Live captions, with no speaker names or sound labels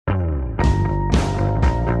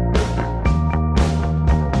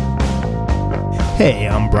Hey,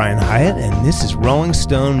 I'm Brian Hiatt, and this is Rolling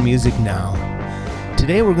Stone Music Now.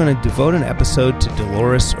 Today we're going to devote an episode to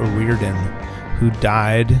Dolores O'Riordan, who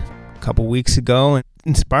died a couple weeks ago and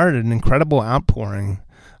inspired an incredible outpouring.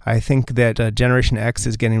 I think that Generation X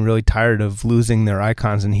is getting really tired of losing their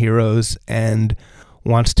icons and heroes and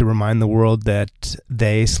wants to remind the world that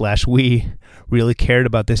they/we really cared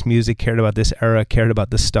about this music, cared about this era, cared about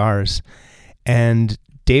the stars. And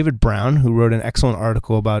David Browne, who wrote an excellent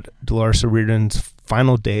article about Dolores O'Riordan's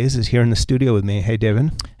final days, is here in the studio with me. Hey,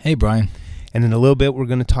 David. Hey, Brian. And in a little bit, we're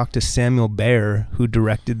going to talk to Samuel Bayer, who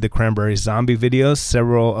directed the Cranberries Zombie videos,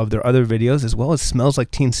 several of their other videos, as well as Smells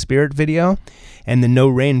Like Teen Spirit video and the No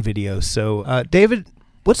Rain video. So, David,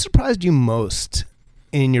 what surprised you most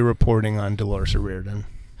in your reporting on Dolores O'Riordan?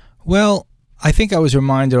 Well, I think I was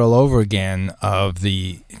reminded all over again of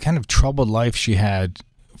the kind of troubled life she had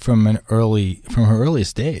from her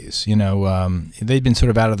earliest days. You know, they'd been sort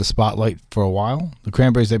of out of the spotlight for a while. The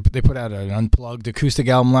Cranberries, they put out an unplugged acoustic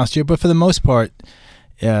album last year, but for the most part,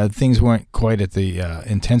 things weren't quite at the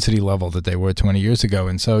intensity level that they were 20 years ago.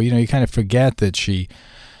 And so, you know, you kind of forget that she,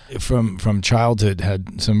 from childhood,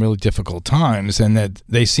 had some really difficult times, and that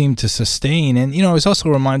they seemed to sustain. And, you know, I was also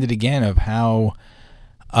reminded again of how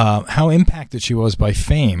impacted she was by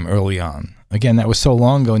fame early on. Again, that was so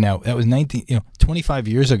long ago now. That was 25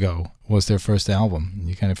 years ago was their first album.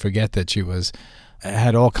 You kind of forget that she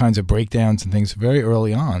had all kinds of breakdowns and things very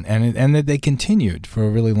early on, and that they continued for a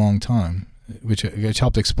really long time, which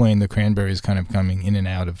helped explain the Cranberries kind of coming in and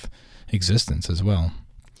out of existence as well.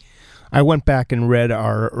 I went back and read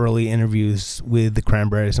our early interviews with the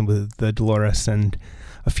Cranberries and with Dolores, and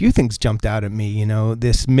a few things jumped out at me. You know,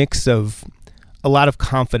 this mix of a lot of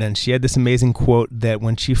confidence. She had this amazing quote that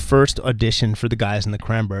when she first auditioned for the guys in the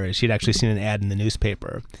Cranberries, she'd actually seen an ad in the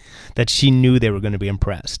newspaper that she knew they were going to be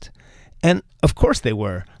impressed. And of course they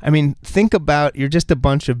were. I mean, think about, you're just a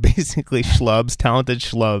bunch of basically schlubs, talented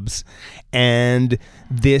schlubs, and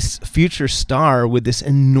this future star with this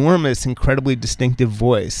enormous, incredibly distinctive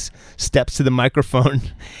voice steps to the microphone,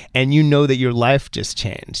 and you know that your life just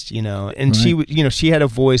changed, you know. And right. She had a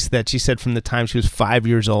voice that she said from the time she was 5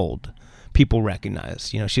 years old, people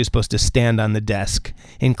recognize. You know, she was supposed to stand on the desk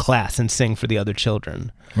in class and sing for the other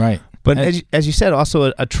children. Right. But as you said,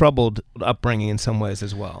 also a troubled upbringing in some ways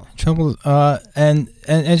as well. Troubled, and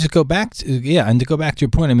to go back to your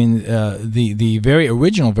point, I mean, the very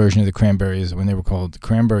original version of the Cranberries, when they were called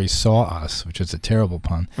Cranberries Saw Us, which is a terrible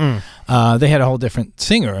pun, they had a whole different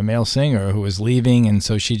singer, a male singer who was leaving, and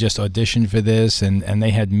so she just auditioned for this, and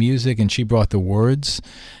they had music, and she brought the words,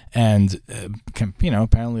 and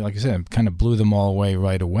apparently, like I said, kind of blew them all away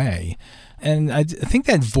right away. And I think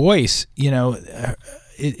that voice, you know,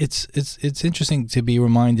 it's interesting to be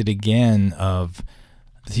reminded again of,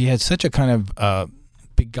 he had such a kind of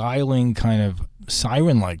beguiling, kind of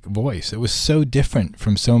siren-like voice. It was so different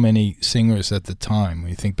from so many singers at the time. When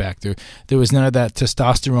you think back, there was none of that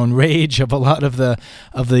testosterone rage of a lot of the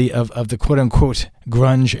quote-unquote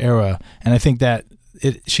grunge era, and I think that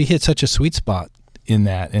she hit such a sweet spot in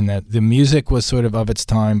that the music was sort of its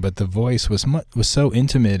time, but the voice was so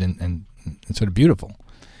intimate and sort of beautiful.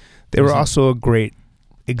 They were also a great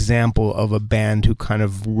example of a band who kind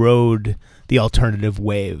of rode the alternative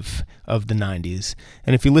wave of the 90s.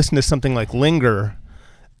 And if you listen to something like Linger,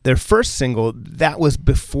 their first single, that was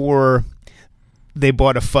before they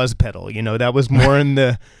bought a fuzz pedal. You know, that was more in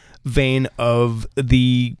the vein of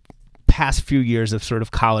the past few years of sort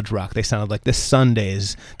of college rock. They sounded like the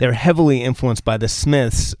Sundays. They're heavily influenced by the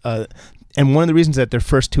Smiths. And one of the reasons that their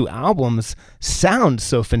first two albums sound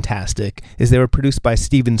so fantastic is they were produced by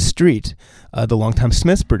Stephen Street, the longtime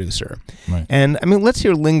Smiths producer. Right. And, I mean, let's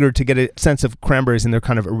hear Linger to get a sense of Cranberries in their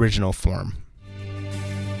kind of original form.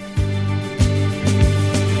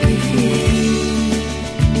 If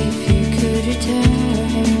you could return,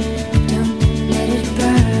 don't let it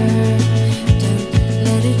burn, don't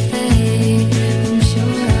let it fade. I'm sure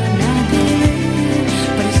I'm not being rude,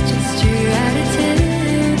 but it's just your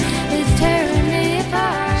attitude that's tearing me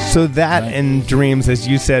apart. So that and Dreams, as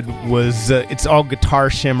you said, was it's all guitar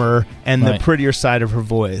shimmer and the prettier side of her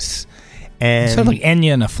voice. And sort of like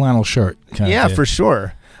Enya in a flannel shirt. Yeah, for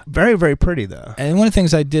sure. Very, very pretty, though. And one of the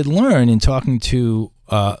things I did learn in talking to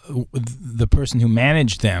the person who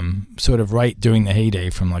managed them sort of right during the heyday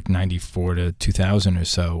from like 94 to 2000 or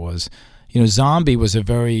so was, you know, Zombie was a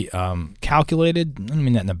very calculated, I don't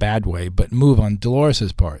mean that in a bad way, but move on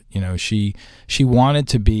Dolores' part. You know, she wanted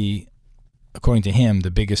to be, according to him,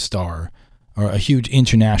 the biggest star or a huge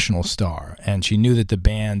international star. And she knew that the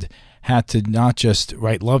band had to not just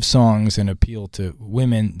write love songs and appeal to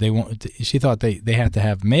women. She thought they had to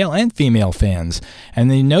have male and female fans, and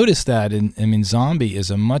they noticed that. Zombie is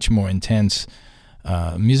a much more intense,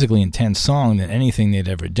 musically intense song than anything they'd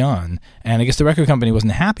ever done. And I guess the record company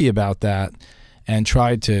wasn't happy about that and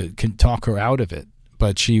tried to talk her out of it.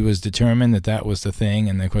 But she was determined that was the thing.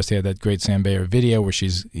 And of course, they had that great Sam Bayer video where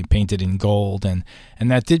she's painted in gold, and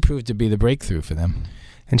that did prove to be the breakthrough for them.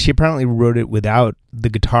 And she apparently wrote it without the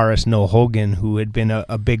guitarist Noel Hogan, who had been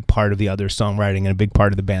a big part of the other songwriting and a big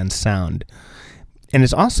part of the band's sound. And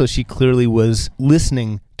it's also, she clearly was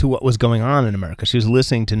listening to what was going on in America. She was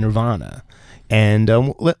listening to Nirvana. And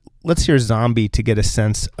let's hear Zombie to get a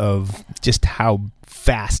sense of just how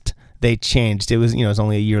fast they changed. It was, it was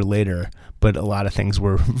only a year later, but a lot of things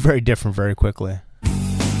were very different very quickly.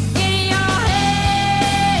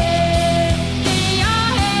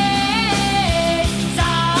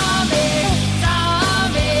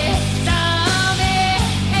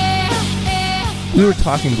 We were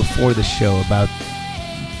talking before the show about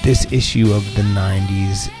this issue of the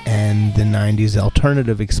 90s and the 90s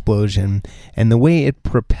alternative explosion and the way it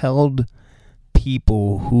propelled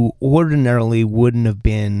people who ordinarily wouldn't have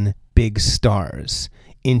been big stars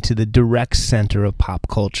into the direct center of pop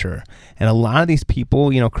culture. And a lot of these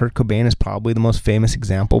people, Kurt Cobain is probably the most famous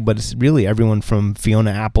example, but it's really everyone from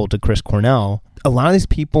Fiona Apple to Chris Cornell. A lot of these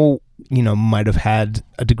people, might have had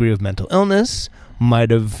a degree of mental illness,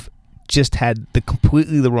 might have just had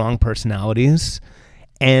completely the wrong personalities,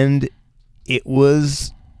 and it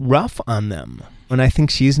was rough on them. And I think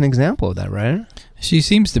she's an example of that, right? She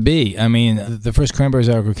seems to be. I mean, the first Cranberries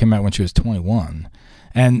album came out when she was 21.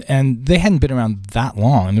 And they hadn't been around that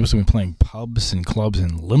long. And they was been playing pubs and clubs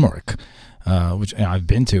in Limerick, which I've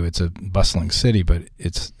been to. It's a bustling city, but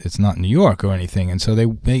it's not New York or anything. And so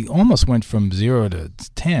they almost went from 0 to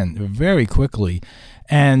 10 very quickly.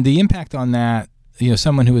 And the impact on that,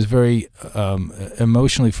 someone who was very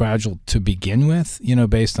emotionally fragile to begin with,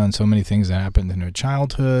 based on so many things that happened in her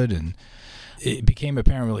childhood, and it became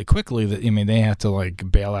apparent really quickly that they had to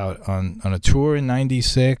bail out on a tour in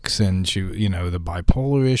 '96, and she, the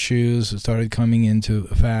bipolar issues started coming into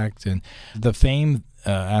effect, and the fame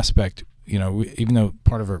aspect, even though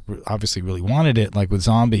part of her obviously really wanted it, like with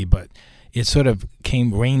Zombie, but it sort of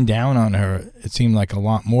rained down on her. It seemed like a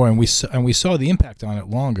lot more, and we saw the impact on it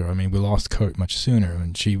longer. I mean, we lost Kurt much sooner,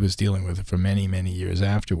 and she was dealing with it for many, many years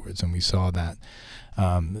afterwards, and we saw that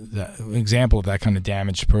example of that kind of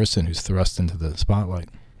damaged person who's thrust into the spotlight.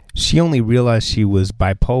 She only realized she was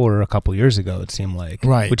bipolar a couple years ago, it seemed like,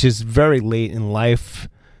 right? Which is very late in life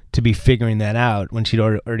to be figuring that out when she'd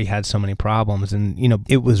already had so many problems. And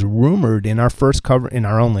it was rumored in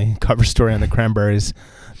our only cover story on the Cranberries.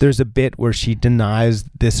 There's a bit where she denies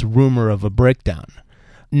this rumor of a breakdown.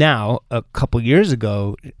 Now, a couple years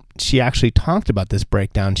ago, she actually talked about this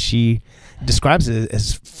breakdown. She describes it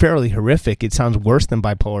as fairly horrific. It sounds worse than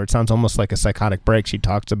bipolar. It sounds almost like a psychotic break. She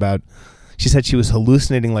said she was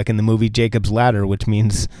hallucinating like in the movie Jacob's Ladder, which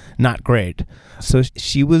means not great. So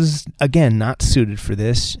she was, again, not suited for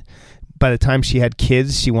this. By the time she had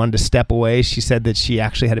kids, she wanted to step away. She said that she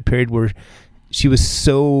actually had a period where she was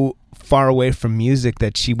so far away from music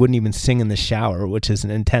that she wouldn't even sing in the shower, which is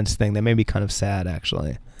an intense thing. That made me kind of sad,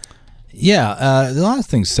 actually. Yeah, a lot of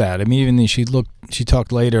things sad. I mean, even she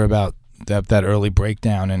talked later about that early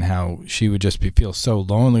breakdown and how she would just feel so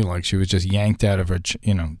lonely, like she was just yanked out of her,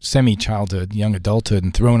 semi-childhood, young adulthood,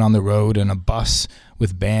 and thrown on the road in a bus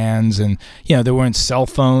with bands, and there weren't cell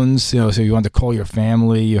phones, so you wanted to call your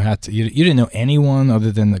family. You didn't know anyone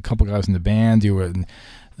other than the couple guys in the band. You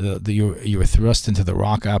were thrust into the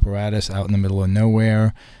rock apparatus out in the middle of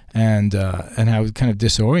nowhere, and how kind of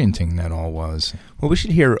disorienting that all was. Well, we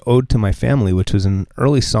should hear "Ode to My Family," which was an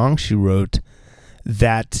early song she wrote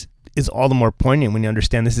that is all the more poignant when you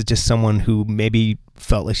understand this is just someone who maybe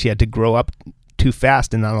felt like she had to grow up too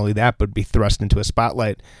fast, and not only that, but be thrust into a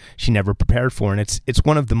spotlight she never prepared for. And it's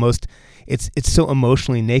one of the most, it's so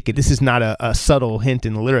emotionally naked. This is not a subtle hint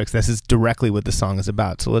in the lyrics. This is directly what the song is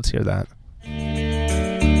about. So let's hear that.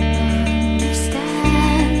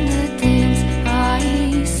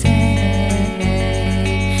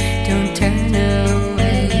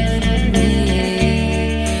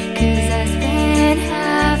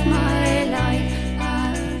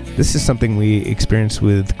 This is something we experienced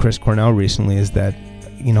with Chris Cornell recently, is that,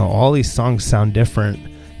 all these songs sound different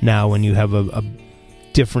now when you have a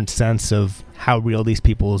different sense of how real these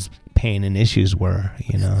people's pain and issues were,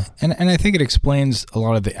 And I think it explains a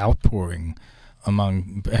lot of the outpouring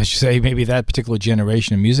among, as you say, maybe that particular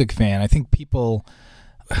generation of music fan. I think people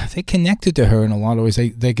they connected to her in a lot of ways.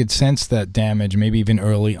 They could sense that damage, maybe even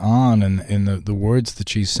early on, in the words that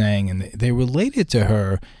she's saying, and they related to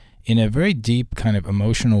her in a very deep kind of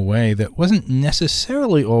emotional way that wasn't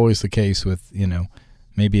necessarily always the case with,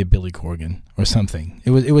 maybe a Billy Corgan or something.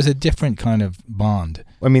 It was a different kind of bond.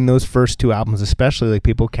 I mean, those first two albums especially, like,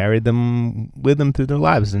 people carried them with them through their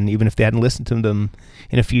lives, and even if they hadn't listened to them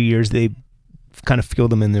in a few years, they kind of feel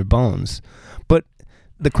them in their bones. But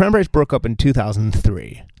the Cranberries broke up in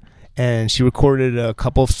 2003, and she recorded a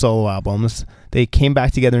couple of solo albums. They came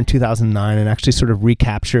back together in 2009 and actually sort of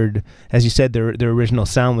recaptured, as you said, their original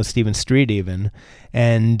sound with Stephen Street even.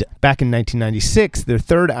 And back in 1996, their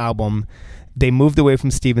third album, they moved away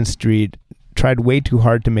from Stephen Street, tried way too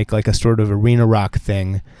hard to make like a sort of arena rock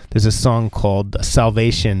thing. There's a song called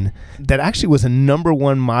Salvation that actually was a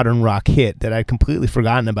 #1 modern rock hit that I'd completely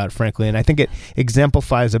forgotten about, frankly, and I think it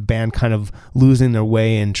exemplifies a band kind of losing their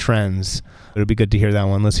way in trends. It'll be good to hear that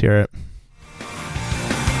one. Let's hear it.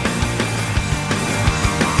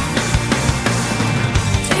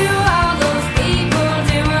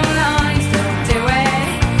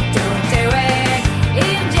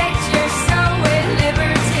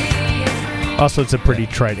 Also, it's a pretty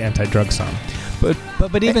trite anti-drug song.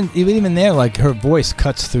 But even there, like, her voice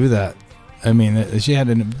cuts through that. I mean, she had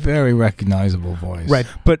a very recognizable voice. Right.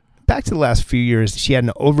 But back to the last few years, she had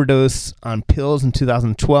an overdose on pills in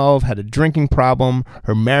 2012, had a drinking problem.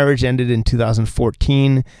 Her marriage ended in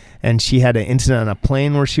 2014, and she had an incident on a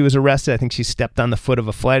plane where she was arrested. I think she stepped on the foot of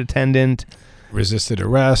a flight attendant. Resisted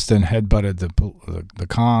arrest and headbutted the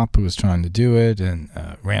cop who was trying to do it, and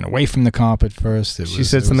ran away from the cop at first. She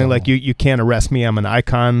said something like, you can't arrest me, I'm an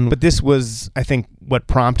icon. But this was, I think, what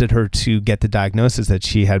prompted her to get the diagnosis that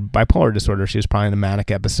she had bipolar disorder. She was probably in a manic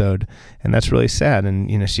episode, and that's really sad.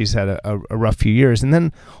 And, she's had a rough few years. And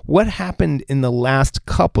then what happened in the last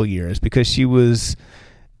couple years? Because she was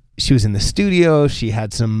in the studio, she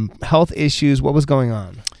had some health issues. What was going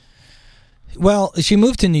on? Well, she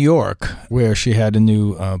moved to New York, where she had a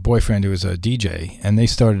new boyfriend who was a DJ, and they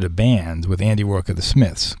started a band with Andy Rourke of the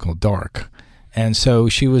Smiths called Dark. And so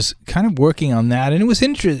she was kind of working on that, and it was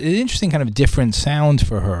an interesting kind of different sound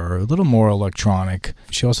for her, a little more electronic.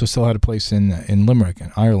 She also still had a place in Limerick,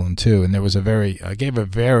 in Ireland, too, and there was gave a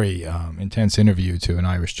very intense interview to an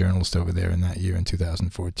Irish journalist over there in that year, in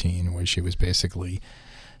 2014, where she was basically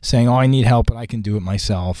saying, I need help, but I can do it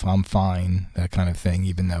myself, I'm fine, that kind of thing,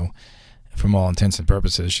 even though, from all intents and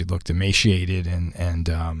purposes, she looked emaciated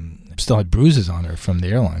and still had bruises on her from the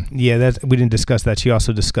airline. Yeah, we didn't discuss that. She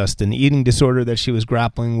also discussed an eating disorder that she was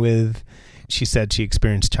grappling with. She said she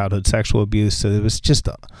experienced childhood sexual abuse, so it was just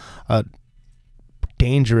a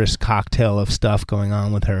dangerous cocktail of stuff going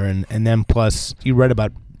on with her. And then plus, you read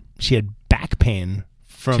about she had back pain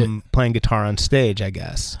from playing guitar on stage, I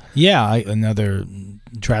guess. Yeah, another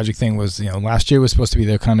tragic thing was, last year was supposed to be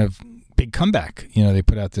their kind of big comeback. They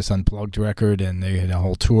put out this Unplugged record, and they had a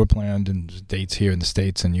whole tour planned and dates here in the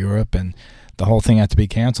States and Europe, and the whole thing had to be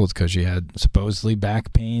canceled because she had supposedly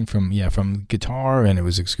back pain from guitar, and it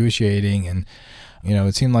was excruciating, and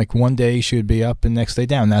it seemed like one day she would be up and next day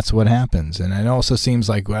down. That's what happens. And it also seems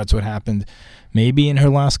like that's what happened maybe in her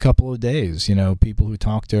last couple of days. People who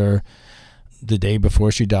talked to her the day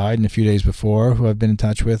before she died and a few days before, who I've been in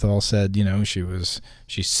touch with, all said,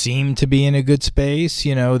 she seemed to be in a good space.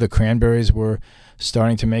 The Cranberries were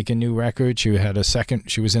starting to make a new record. She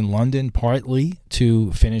was in London partly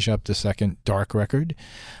to finish up the second Dark record.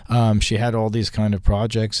 She had all these kind of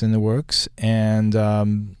projects in the works, and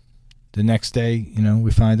the next day,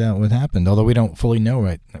 we find out what happened, although we don't fully know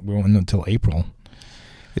it. We won't know until April.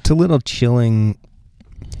 It's a little chilling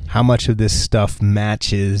how much of this stuff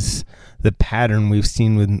matches the pattern we've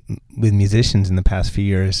seen with musicians in the past few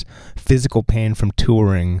years. Physical pain from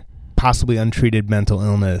touring, possibly untreated mental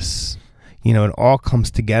illness. It all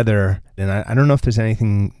comes together, and I don't know if there's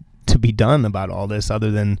anything to be done about all this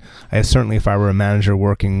other than, certainly if I were a manager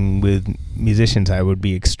working with musicians, I would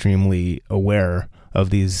be extremely aware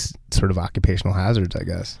of these sort of occupational hazards, I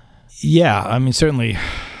guess. Yeah, I mean, certainly,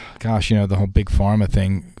 gosh, the whole big pharma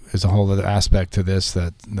thing is a whole other aspect to this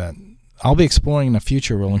that I'll be exploring in a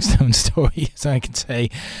future Rolling Stone story, so I can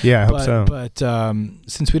say. Yeah, I hope so. But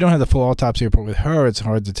since we don't have the full autopsy report with her, it's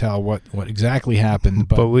hard to tell what exactly happened.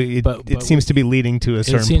 But it seems to be leading to a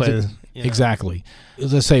certain place. Exactly.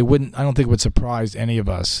 As I say, I don't think it would surprise any of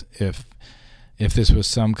us if this was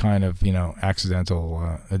some kind of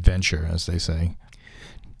accidental adventure, as they say.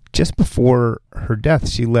 Just before her death,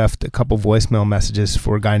 she left a couple voicemail messages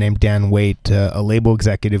for a guy named Dan Waite, a label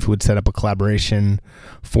executive who had set up a collaboration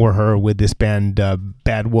for her with this band,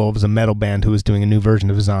 Bad Wolves, a metal band who was doing a new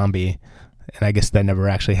version of Zombie. and I guess that never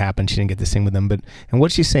actually happened. She didn't get to sing with them. And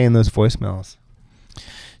what'd she say in those voicemails?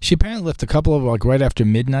 She apparently left a couple of like right after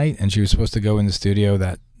midnight, and she was supposed to go in the studio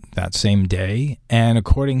that same day. And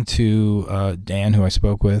according to Dan, who I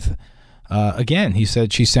spoke with, again, he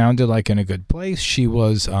said she sounded like in a good place. She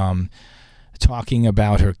was talking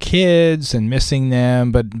about her kids and missing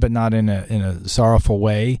them, but not in a sorrowful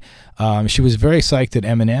way. She was very psyched that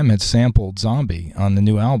Eminem had sampled "Zombie" on the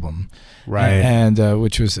new album, right? And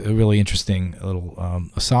which was a really interesting little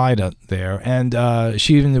aside out there. And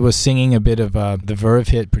she even was singing a bit of the Verve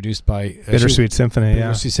hit produced by Bittersweet Symphony,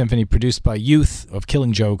 Bittersweet Symphony, produced by Youth of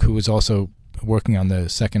Killing Joke, who was also working on the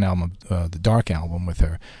second album, the Dark album, with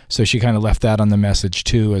her. So she kind of left that on the message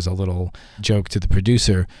too, as a little joke to the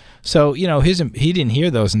producer. So he didn't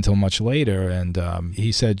hear those until much later, and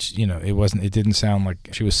he said it didn't sound like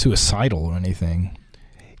she was suicidal or anything.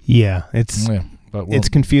 Yeah, it's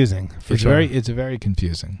confusing. It's very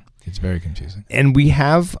confusing. It's very confusing. And we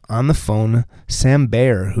have on the phone Sam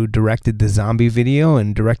Bayer, who directed the Zombie video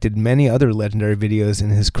and directed many other legendary videos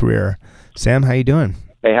in his career. Sam, how you doing?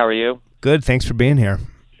 Hey, how are you? Good, thanks for being here.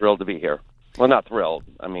 Thrilled to be here. Well, not thrilled.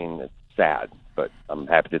 I mean, it's sad, but I'm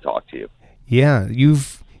happy to talk to you. Yeah,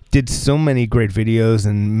 you've did so many great videos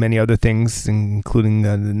and many other things, including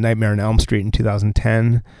the Nightmare on Elm Street in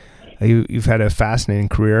 2010. You've had a fascinating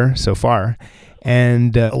career so far,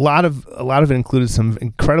 and a lot of it included some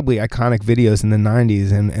incredibly iconic videos in the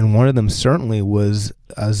 90s, and one of them certainly was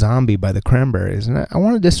Zombie by the Cranberries. And I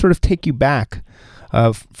wanted to sort of take you back.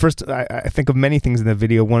 First, I think of many things in the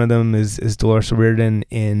video. One of them is Dolores O'Riordan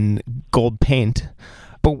in gold paint.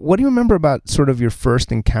 But what do you remember about sort of your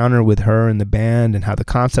first encounter with her and the band, and how the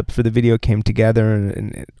concept for the video came together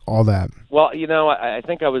and all that? Well, I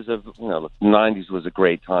think the 90s was a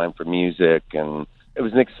great time for music, and it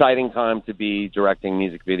was an exciting time to be directing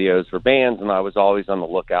music videos for bands, and I was always on the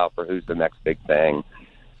lookout for who's the next big thing,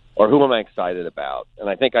 or who am I excited about. And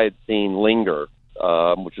I think I had seen Linger,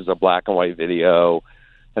 which was a black and white video.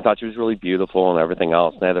 I thought she was really beautiful and everything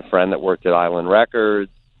else. And I had a friend that worked at Island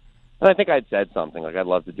Records. And I think I'd said something like, I'd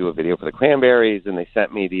love to do a video for the Cranberries. And they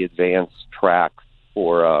sent me the advanced track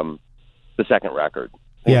for the second record.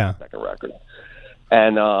 Yeah. The second record.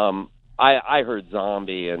 And I heard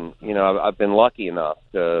Zombie. And, I've been lucky enough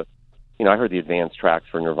to, I heard the advanced tracks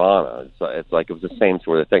for Nirvana. It's like it was the same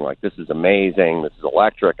sort of thing. Like, this is amazing. This is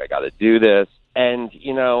electric. I got to do this. And,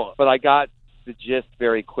 but I got the gist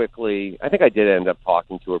very quickly. I think I did end up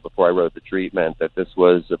talking to her before I wrote the treatment, that this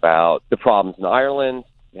was about the problems in Ireland.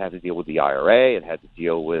 It had to deal with the IRA. It had to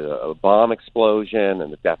deal with a bomb explosion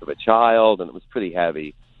and the death of a child, and it was pretty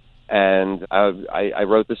heavy. And I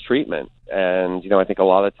wrote this treatment. And, I think a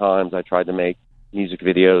lot of times I tried to make music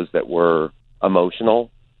videos that were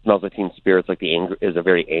emotional. Smells Like Teen Spirit's is a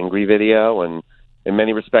very angry video, and in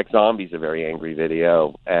many respects, Zombie's a very angry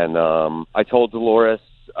video. And I told Dolores,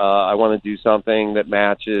 I want to do something that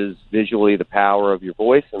matches visually the power of your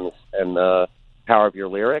voice and the power of your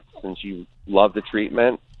lyrics. And she loved the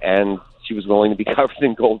treatment, and she was willing to be covered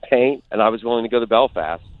in gold paint, and I was willing to go to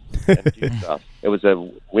Belfast and do stuff. It was a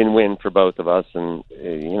win-win for both of us. And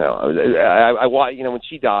when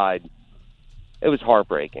she died, it was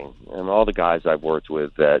heartbreaking. And all the guys I've worked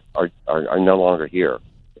with that are no longer here,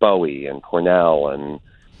 Bowie and Cornell and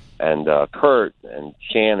Kurt and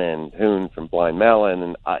Shannon Hoon from Blind Melon,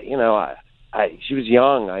 and she was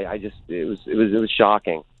young. It was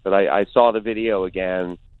shocking. But I saw the video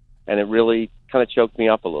again, and it really kind of choked me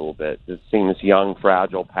up a little bit. Just seeing this young,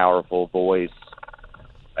 fragile, powerful voice,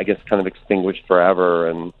 I guess, kind of extinguished forever,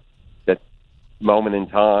 and that moment in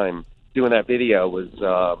time doing that video was,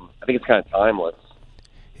 I think it's kind of timeless.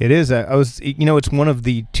 It is. It's one of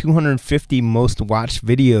the 250 most watched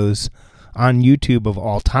videos on YouTube of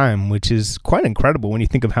all time, which is quite incredible when you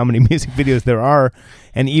think of how many music videos there are,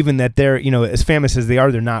 and even that they're, as famous as they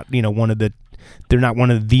are, they're not, one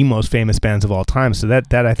of the most famous bands of all time. So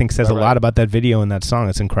that I think says a lot about that video and that song.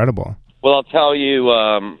 It's incredible. Well, I'll tell you,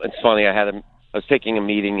 it's funny. I was taking a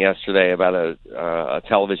meeting yesterday about a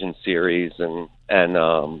television series, and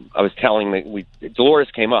I was telling Dolores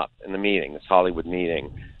came up in the meeting, this Hollywood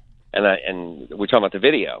meeting, and we're talking about the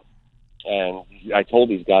video. And I told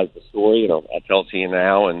these guys the story, I'll tell it to you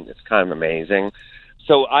now, and it's kind of amazing.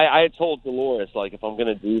 So I had told Dolores, if I'm going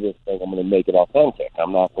to do this thing, I'm going to make it authentic.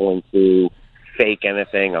 I'm not going to fake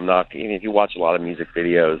anything. I'm not, if you watch a lot of music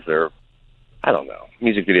videos,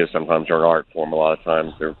 music videos sometimes are an art form. A lot of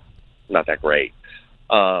times they're not that great.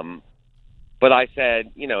 But I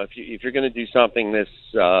said, if you're going to do something this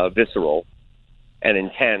visceral and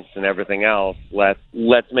intense and everything else, let's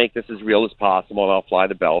make this as real as possible, and I'll fly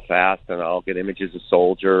to Belfast, and I'll get images of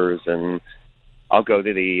soldiers, and I'll go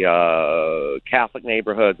to the Catholic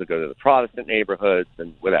neighborhoods, I'll go to the Protestant neighborhoods,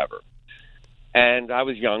 and whatever. And I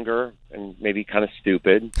was younger and maybe kind of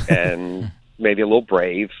stupid and maybe a little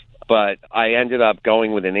brave, but I ended up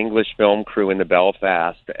going with an English film crew into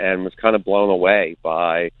Belfast and was kind of blown away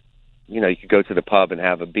by, you could go to the pub and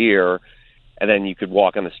have a beer, and then you could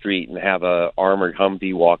walk on the street and have a armored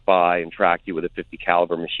Humvee walk by and track you with a 50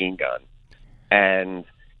 caliber machine gun. And,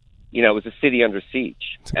 it was a city under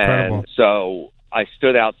siege. And so I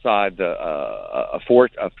stood outside a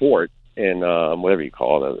fort in whatever you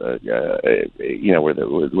call it,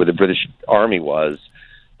 where the British Army was,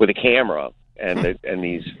 with a camera, and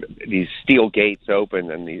these steel gates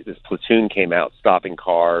opened, and this platoon came out, stopping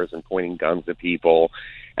cars and pointing guns at people,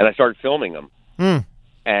 and I started filming them,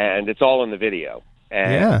 and it's all in the video.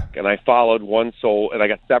 And I followed one soul, and I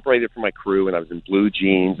got separated from my crew, and I was in blue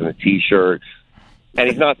jeans and a T-shirt. And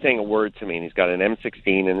he's not saying a word to me, and he's got an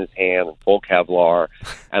M16 in his hand and full Kevlar,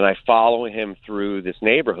 and I follow him through this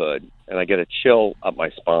neighborhood, and I get a chill up my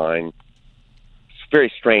spine. It's a very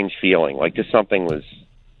strange feeling, like just something was,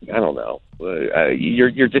 I don't know.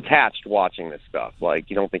 You're detached watching this stuff. Like,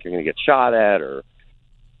 you don't think you're going to get shot at, or,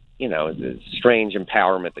 it's strange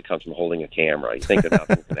empowerment that comes from holding a camera. You think that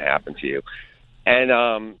nothing's going to happen to you.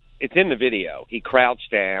 And it's in the video. He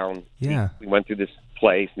crouched down. Yeah. We went through this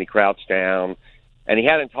place, and he crouched down. And he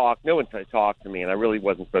hadn't talked, no one talked to me, and I really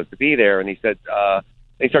wasn't supposed to be there. And he said,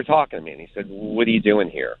 they started talking to me, and he said, "What are you doing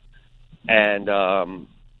here?" And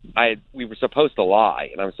we were supposed to lie,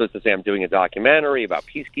 and I was supposed to say I'm doing a documentary about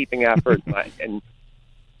peacekeeping efforts, and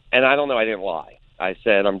I don't know, I didn't lie. I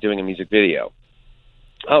said I'm doing a music video.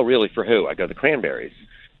 Oh, really? For who? I go, the Cranberries.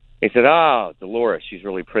 He said, "Oh, Dolores, she's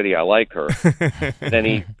really pretty. I like her." Then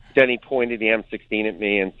he pointed the M16 at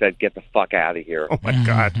me and said, "Get the fuck out of here." Oh my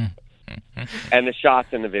God. And the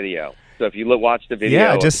shot's in the video. So if you watch the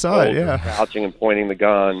video, I just saw it. Yeah, crouching and pointing the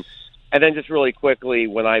gun, and then just really quickly,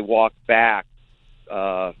 when I walked back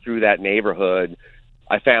through that neighborhood,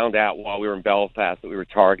 I found out while we were in Belfast that we were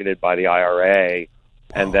targeted by the IRA,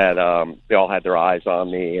 and that they all had their eyes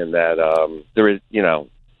on me, and that there is,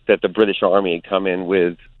 that the British Army had come in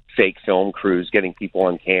with fake film crews getting people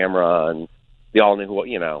on camera, and they all knew who,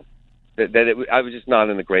 I was just not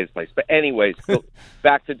in the greatest place. But anyways,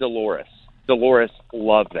 back to Dolores. Dolores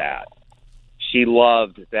loved that. She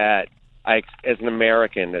loved that as an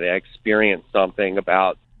American, that I experienced something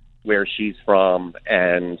about where she's from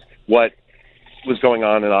and what was going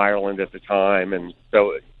on in Ireland at the time. And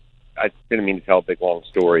so I didn't mean to tell a big, long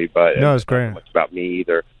story, but no, it's great. Not much about me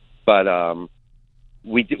either. But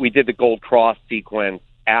we did the Gold Cross sequence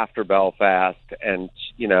after Belfast, and,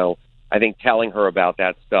 I think telling her about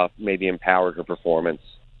that stuff maybe empowered her performance.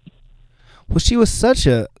 Well, she was such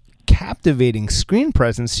a captivating screen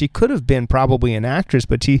presence. She could have been probably an actress,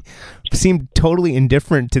 but she seemed totally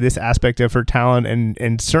indifferent to this aspect of her talent,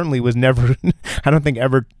 and certainly was never, I don't think,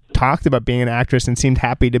 ever talked about being an actress, and seemed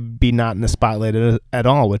happy to be not in the spotlight at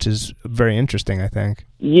all, which is very interesting, I think.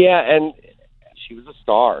 Yeah, and she was a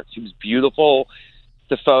star. She was beautiful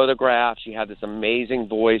to photograph. She had this amazing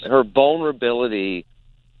voice. Her vulnerability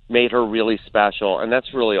made her really special, and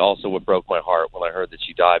that's really also what broke my heart when I heard that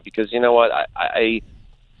she died, because you know what, I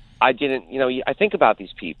didn't, I think about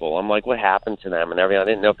these people. I'm like, what happened to them and everything. I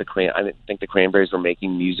didn't know if I didn't think the Cranberries were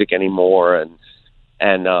making music anymore, and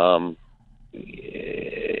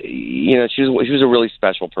she was a really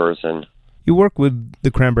special person. You work with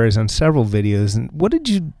the Cranberries on several videos, and what did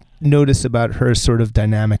you notice about her sort of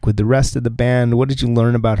dynamic with the rest of the band? What did you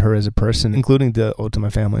learn about her as a person, including the Ode to My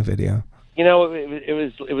Family video?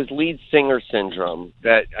 It was lead singer syndrome.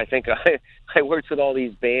 That I think I worked with all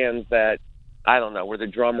these bands that, I don't know, where the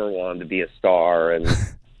drummer wanted to be a star, and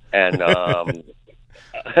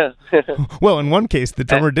well, in one case the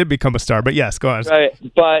drummer did become a star, but yes, go on. Right,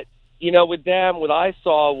 but with them, what I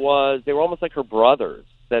saw was they were almost like her brothers.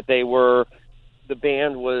 That the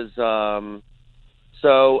band was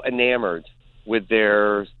so enamored with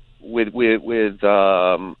there was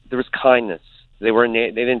kindness. They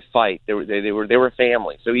didn't fight. They were a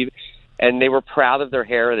family. So and they were proud of their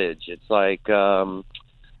heritage. It's like, Ode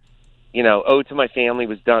to My Family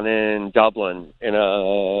was done in Dublin in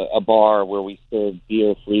a bar where we served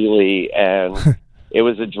beer freely, and it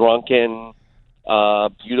was a drunken,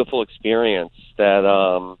 beautiful experience. That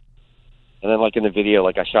and then like in the video,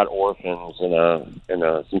 like I shot orphans in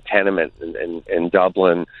some tenement in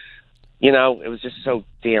Dublin. It was just so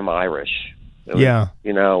damn Irish. Yeah.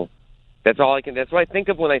 That's all I can. That's what I think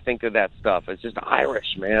of when I think of that stuff. It's just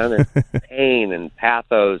Irish, man, and pain and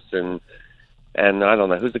pathos, and I don't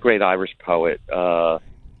know who's the great Irish poet.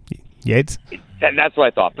 Yates? That's what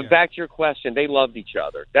I thought. But back to your question, they loved each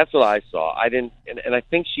other. That's what I saw. I didn't, and I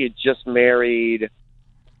think she had just married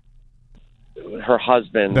her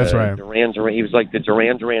husband. That's right. Duran Duran. He was like the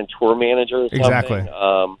Duran Duran tour manager or something. Exactly.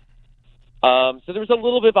 So there was a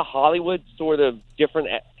little bit of a Hollywood sort of different,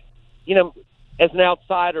 as an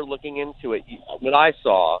outsider looking into it, what I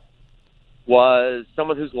saw was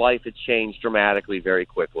someone whose life had changed dramatically very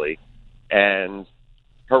quickly. And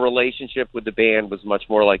her relationship with the band was much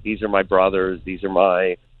more like, these are my brothers, these are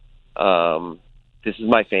my, this is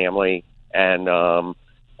my family. And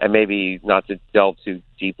maybe not to delve too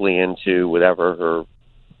deeply into whatever her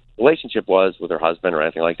relationship was with her husband or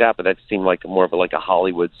anything like that, but that seemed like more of a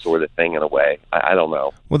Hollywood sort of thing in a way. I don't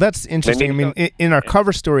know. Well, that's interesting. In our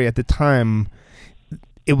cover story at the time,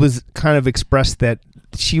 it was kind of expressed that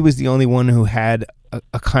she was the only one who had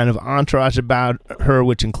a kind of entourage about her,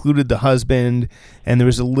 which included the husband, and there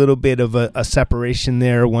was a little bit of a separation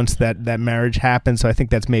there once that marriage happened. So I think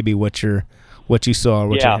that's maybe what you saw,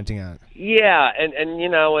 what you're hinting at. Yeah, and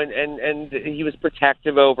he was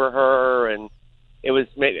protective over her, and it was,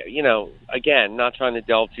 again, not trying to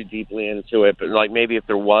delve too deeply into it, but like maybe if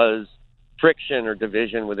there was friction or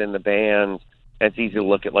division within the band, it's easy to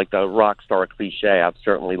look at like the rock star cliche. I've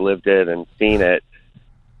certainly lived it and seen it.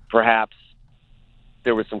 Perhaps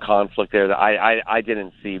there was some conflict there that I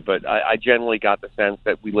didn't see, but I generally got the sense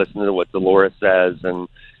that we listen to what Dolores says, and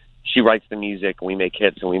she writes the music, and we make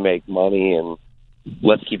hits, and we make money, and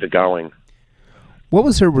let's keep it going. What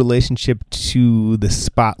was her relationship to the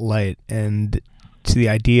spotlight and to the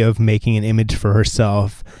idea of making an image for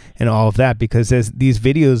herself and all of that? Because as these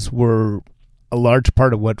videos were a large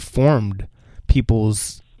part of what formed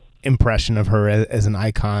people's impression of her as an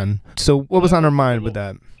icon. So what was on her mind with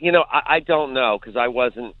that? I don't know, because I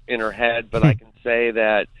wasn't in her head, but I can say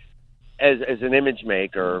that as an image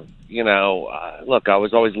maker, look, I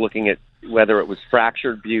was always looking at whether it was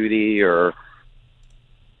fractured beauty or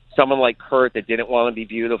someone like Kurt that didn't want to be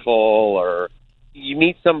beautiful, or you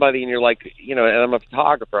meet somebody and you're like, and I'm a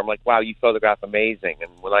photographer, I'm like, wow, you photograph amazing.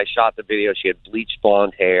 And when I shot the video, she had bleached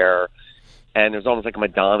blonde hair, and there's almost like a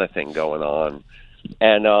Madonna thing going on.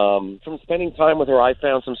 And from spending time with her, I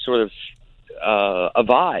found some sort of a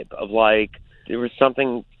vibe of like, there was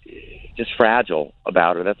something just fragile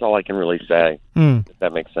about her. That's all I can really say, if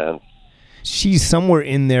that makes sense. She's somewhere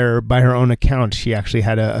in there, by her own account, she actually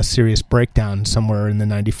had a serious breakdown somewhere in the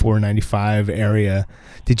 94, 95 area.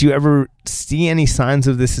 Did you ever see any signs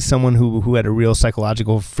of this as someone who had a real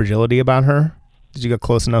psychological fragility about her? Did you get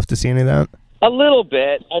close enough to see any of that? A little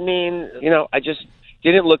bit. I mean, I just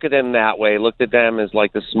didn't look at them that way. Looked at them as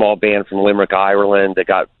like the small band from Limerick, Ireland that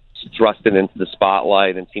got thrusted into the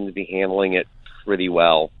spotlight and seemed to be handling it pretty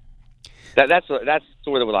well. That's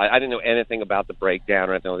sort of what I didn't know anything about the breakdown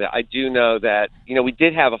or anything like that. I do know that, we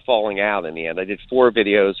did have a falling out in the end. I did 4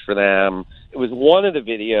 videos for them. It was one of the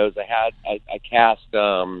videos I cast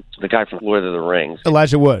the guy from Lord of the Rings.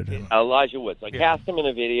 Elijah Wood. So I cast him in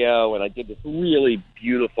a video, and I did this really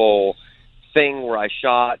beautiful thing where I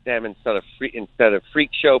shot them instead of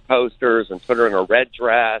freak show posters and put her in a red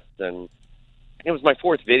dress, and it was my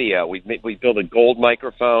 4th video. We built a gold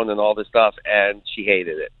microphone and all this stuff, and she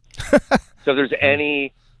hated it. So if there's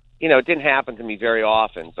any, it didn't happen to me very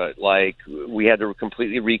often, but like we had to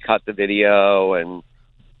completely recut the video, and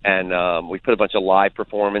we put a bunch of live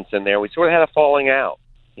performance in there. We sort of had a falling out.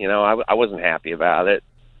 I wasn't happy about it.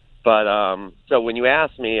 But so when you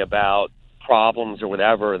asked me about problems or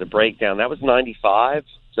whatever, the breakdown, that was 95.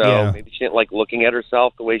 So maybe she didn't like looking at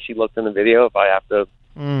herself the way she looked in the video, if I have to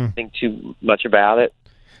think too much about it.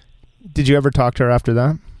 Did you ever talk to her after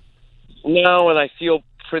that? No, and I feel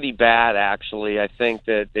pretty bad, actually. I think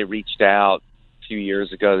that they reached out a few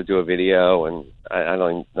years ago to do a video, and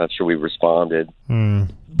I'm not sure we responded.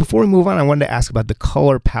 Before we move on, I wanted to ask about the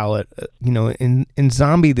color palette. In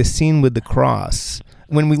Zombie, the scene with the cross,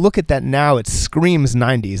 when we look at that now, it screams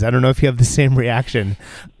 90s. I don't know if you have the same reaction.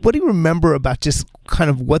 What do you remember about just kind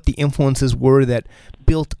of what the influences were that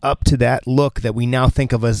built up to that look that we now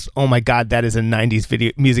think of as, oh my God, that is a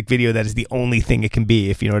 90s music video. That is the only thing it can be,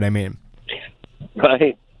 if you know what I mean.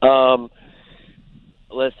 Right.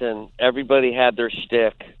 Listen, everybody had their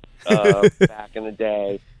shtick back in the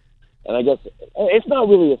day. And I guess it's not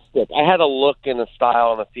really a stick. I had a look and a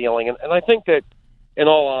style and a feeling. And I think that, in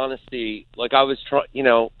all honesty, like I was had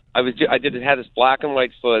this black and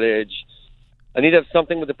white footage. I need to have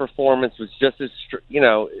something with the performance was just as,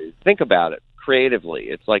 think about it creatively.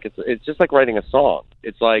 It's just like writing a song.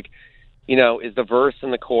 It's like, is the verse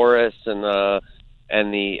and the chorus and the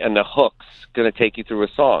hooks going to take you through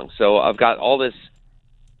a song? So I've got all this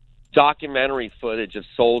documentary footage of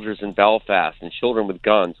soldiers in Belfast and children with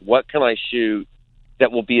guns. What can I shoot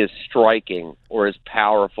that will be as striking or as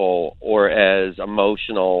powerful or as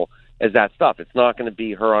emotional as that stuff? It's not going to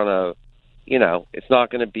be her on a, it's not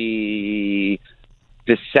going to be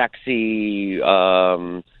this sexy,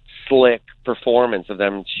 slick performance of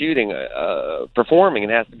them shooting, performing. It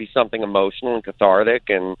has to be something emotional and cathartic.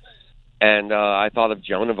 And I thought of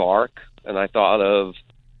Joan of Arc, and I thought of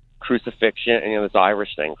crucifixion, and this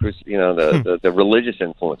Irish thing, the religious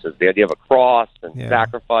influences, the idea of a cross and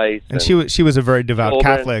sacrifice. And she was a very devout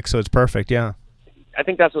Catholic, so it's perfect. Yeah, I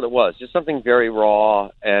think that's what it was. Just something very raw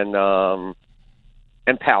and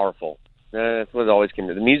powerful. That's what it always came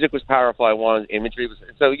to. The music was powerful. I wanted imagery.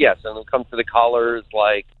 So yes, and it comes to the colors,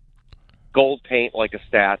 like gold paint like a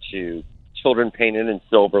statue, children painted in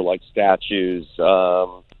silver like statues.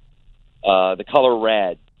 The color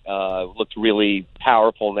red looked really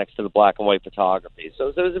powerful next to the black and white photography. So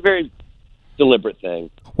it was a very deliberate thing.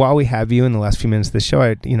 While we have you in the last few minutes of the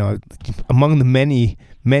show, among the many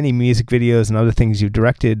music videos and other things you've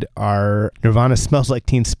directed are Nirvana Smells Like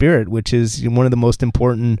Teen Spirit, which is one of the most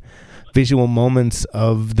important visual moments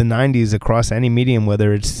of the 90s across any medium,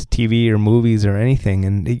 whether it's TV or movies or anything.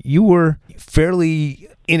 And you were fairly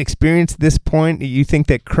inexperienced at this point. You think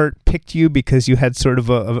that Kurt picked you because you had sort of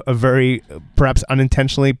a very, perhaps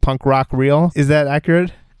unintentionally, punk rock reel? Is that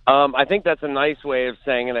accurate? I think that's a nice way of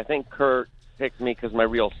saying it. I think Kurt picked me because my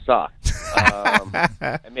reel sucked.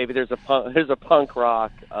 And maybe there's a punk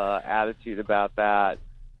rock attitude about that.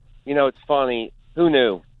 It's funny. Who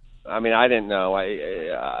knew? I mean, I didn't know.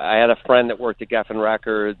 I had a friend that worked at Geffen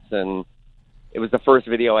Records, and it was the first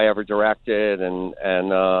video I ever directed, and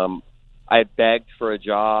I had begged for a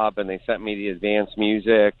job, and they sent me the advanced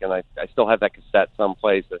music, and I still have that cassette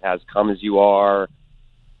someplace that has Come As You Are,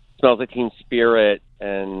 Smells Like Teen Spirit,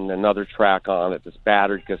 and another track on it, this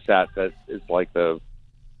battered cassette that is like for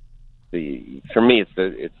me,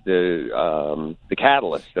 it's the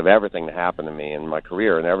catalyst of everything that happened to me in my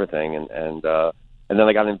career and everything, and then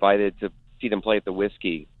I got invited to see them play at the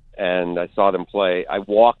Whiskey, and I saw them play. I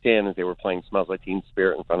walked in as they were playing Smells Like Teen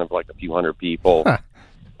Spirit in front of like a few hundred people,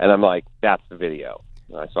 and I'm like, that's the video.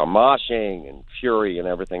 And I saw moshing and fury and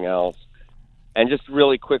everything else. And just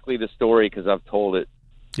really quickly, the story, because I've told it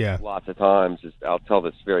lots of times, I'll tell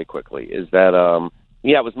this very quickly, is that,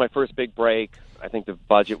 it was my first big break. I think the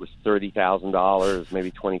budget was $30,000, maybe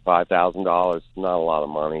 $25,000. Not a lot of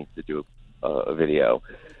money to do a video.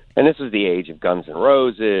 And this was the age of Guns N'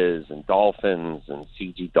 Roses and Dolphins and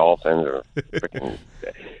CG Dolphins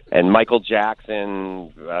and Michael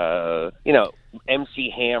Jackson, MC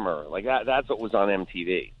Hammer. Like that's what was on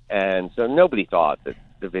MTV. And so nobody thought that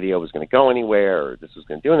the video was going to go anywhere or this was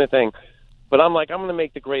going to do anything. But I'm like, I'm going to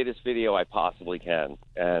make the greatest video I possibly can.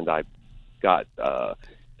 And I got the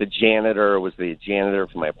janitor was the janitor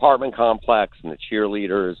for my apartment complex, and the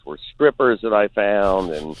cheerleaders were strippers that I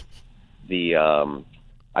found, and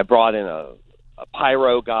I brought in a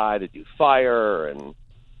pyro guy to do fire, and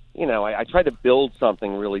I tried to build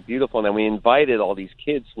something really beautiful. And then we invited all these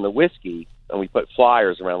kids from the Whiskey, and we put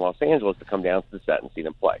flyers around Los Angeles to come down to the set and see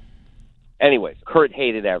them play. Anyways, Kurt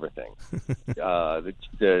hated everything.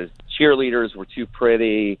 The cheerleaders were too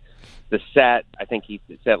pretty. The set, I think the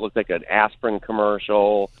set looked like an aspirin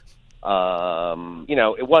commercial.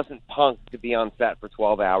 It wasn't punk to be on set for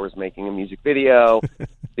 12 hours making a music video.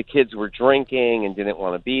 The kids were drinking and didn't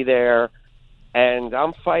want to be there. And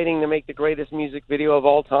I'm fighting to make the greatest music video of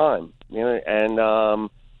all time. And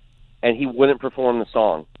he wouldn't perform the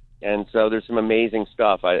song. And so there's some amazing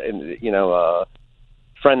stuff. A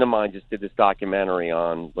friend of mine just did this documentary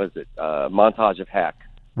on, Montage of Heck.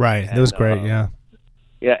 Right. That was great. Yeah.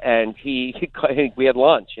 Yeah. And we had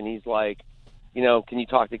lunch, and he's like, can you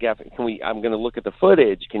talk to Geffen? I'm going to look at the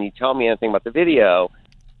footage. Can you tell me anything about the video?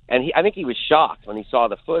 And I think he was shocked when he saw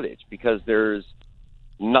the footage, because there's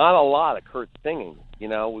not a lot of Kurt singing.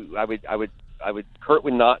 Kurt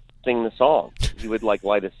would not sing the song. He would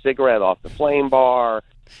light a cigarette off the flame bar.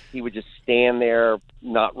 He would just stand there,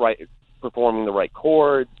 not performing the right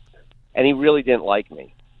chords, and he really didn't like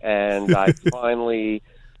me. And I finally,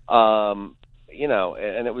 and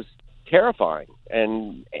it was terrifying,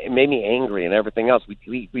 and it made me angry and everything else.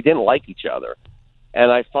 We didn't like each other. And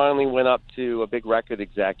I finally went up to a big record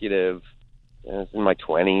executive, I was in my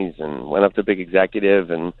 20s, and went up to a big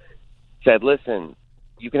executive and said, listen,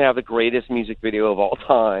 you can have the greatest music video of all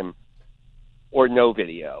time or no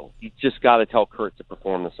video. You just got to tell Kurt to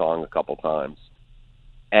perform the song a couple times.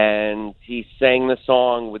 And he sang the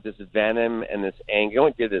song with this venom and this anger. He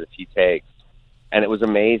only did it a few takes, and it was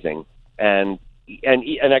amazing. And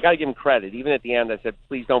I got to give him credit. Even at the end, I said,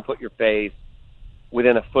 please don't put your face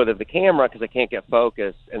within a foot of the camera because I can't get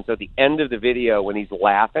focus. And so at the end of the video, when he's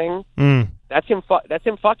laughing, that's him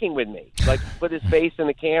fucking with me. Like, put his face in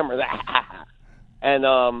the camera. And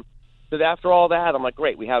so after all that, I'm like,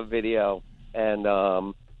 great, we have a video. And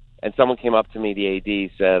someone came up to me, the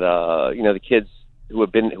AD said, the kids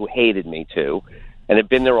who hated me too, and had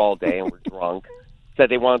been there all day and were drunk, said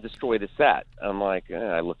they want to destroy the set. I'm like,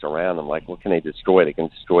 I looked around. I'm like, what can they destroy? They can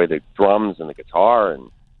destroy the drums and the guitar, and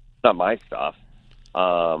it's not my stuff.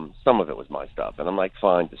 Some of it was my stuff, and I'm like,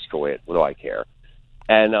 fine, destroy it. What do I care?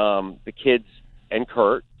 And the kids and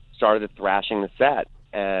Kurt started thrashing the set,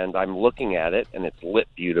 and I'm looking at it, and it's lit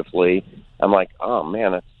beautifully. I'm like, oh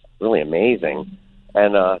man, that's really amazing.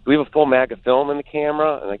 And do we have a full mag of film in the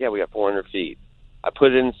camera? And like, yeah, we got 400 feet. I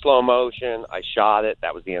put it in slow motion. I shot it.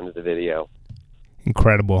 That was the end of the video.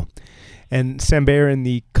 Incredible. And Sam Bayer, in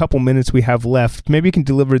the couple minutes we have left, maybe you can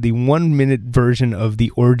deliver the 1 minute version of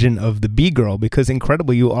the origin of the B-Girl, because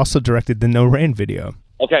incredibly, you also directed the No Rain video.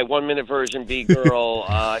 Okay, 1 minute version, B-Girl.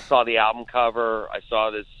 I saw the album cover. I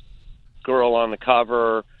saw this girl on the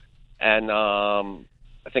cover, and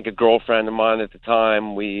I think a girlfriend of mine at the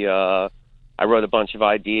time, I wrote a bunch of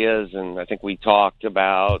ideas, and I think we talked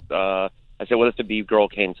about, I said, what if the B-Girl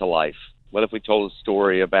came to life? What if we told a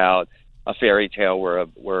story about a fairy tale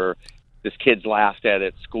where this kid's laughed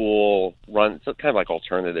at school, so kind of like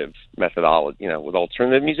alternative methodology, what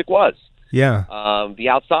alternative music was. Yeah. The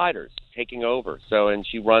Outsiders taking over. So, and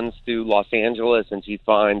she runs through Los Angeles, and she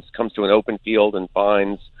comes to an open field and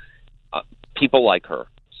finds people like her.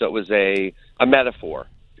 So it was a metaphor,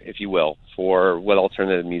 if you will, for what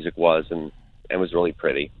alternative music was, and was really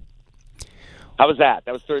pretty. How was that?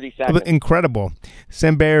 That was 30 seconds. Incredible.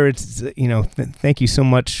 Sam Bayer, it's, thank you so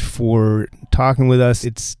much for talking with us.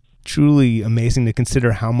 It's truly amazing to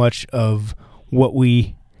consider how much of what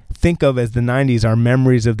we think of as the 90s, our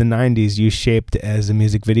memories of the 90s, you shaped as a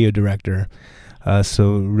music video director.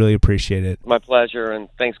 So really appreciate it. My pleasure, and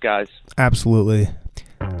thanks, guys. Absolutely.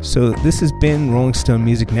 So this has been Rolling Stone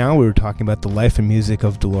Music Now. We were talking about the life and music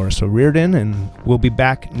of Dolores O'Riordan, and we'll be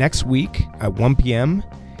back next week at 1 p.m.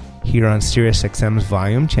 here on SiriusXM's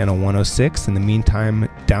Volume, Channel 106. In the meantime,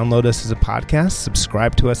 download us as a podcast,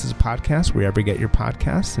 subscribe to us as a podcast, wherever you get your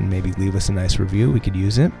podcasts, and maybe leave us a nice review. We could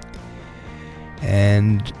use it.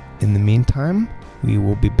 And in the meantime, we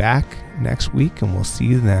will be back next week, and we'll see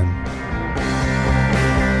you then.